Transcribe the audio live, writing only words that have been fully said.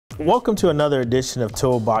Welcome to another edition of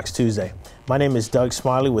Toolbox Tuesday. My name is Doug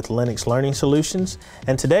Smiley with Lennox Learning Solutions,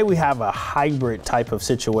 and today we have a hybrid type of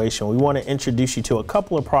situation. We want to introduce you to a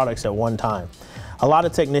couple of products at one time. A lot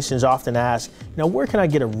of technicians often ask, where can I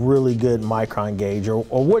get a really good micron gauge, or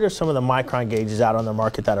what are some of the micron gauges out on the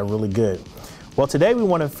market that are really good? Well, today we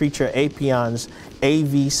want to feature Appion's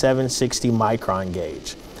AV760 micron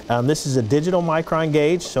gauge. This is a digital micron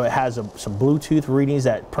gauge, so it has some Bluetooth readings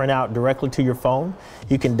that print out directly to your phone.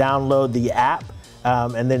 You can download the app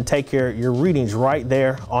and then take your readings right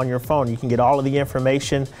there on your phone. You can get all of the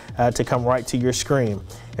information to come right to your screen.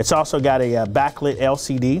 It's also got a backlit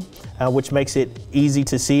LCD, which makes it easy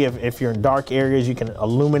to see. If you're in dark areas, you can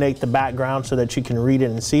illuminate the background so that you can read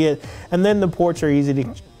it and see it. And then the ports are easy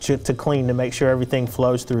to clean to make sure everything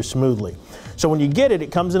flows through smoothly. So when you get it,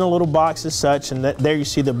 it comes in a little box as such, and there you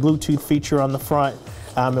see the Bluetooth feature on the front.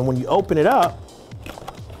 And when you open it up,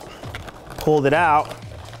 pull it out,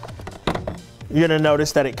 you're going to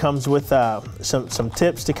notice that it comes with some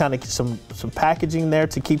tips to kind of some packaging there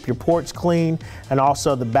to keep your ports clean, and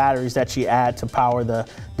also the batteries that you add to power the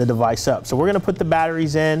device up. So we're going to put the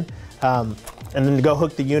batteries in and then go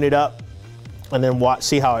hook the unit up and then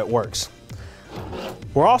see how it works.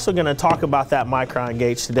 We're also going to talk about that micron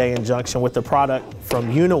gauge today in conjunction with the product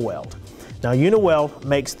from Uniweld. Now, Uniweld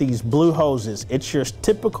makes these blue hoses. It's your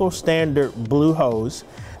typical standard blue hose,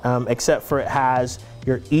 except for it has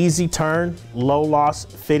your easy turn, low loss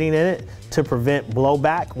fitting in it to prevent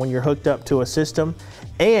blowback when you're hooked up to a system.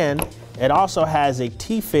 And it also has a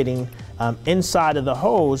T-fitting inside of the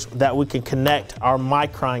hose that we can connect our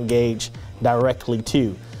micron gauge directly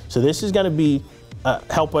to. So this is going to be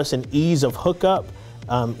help us in ease of hookup,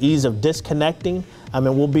 ease of disconnecting. And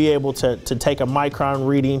we'll be able to take a micron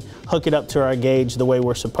reading, hook it up to our gauge the way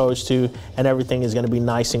we're supposed to, and everything is going to be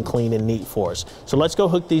nice and clean and neat for us. So let's go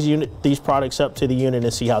hook these products up to the unit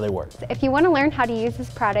and see how they work. If you want to learn how to use this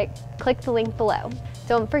product, click the link below.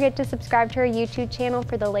 Don't forget to subscribe to our YouTube channel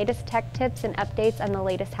for the latest tech tips and updates on the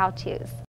latest how-tos.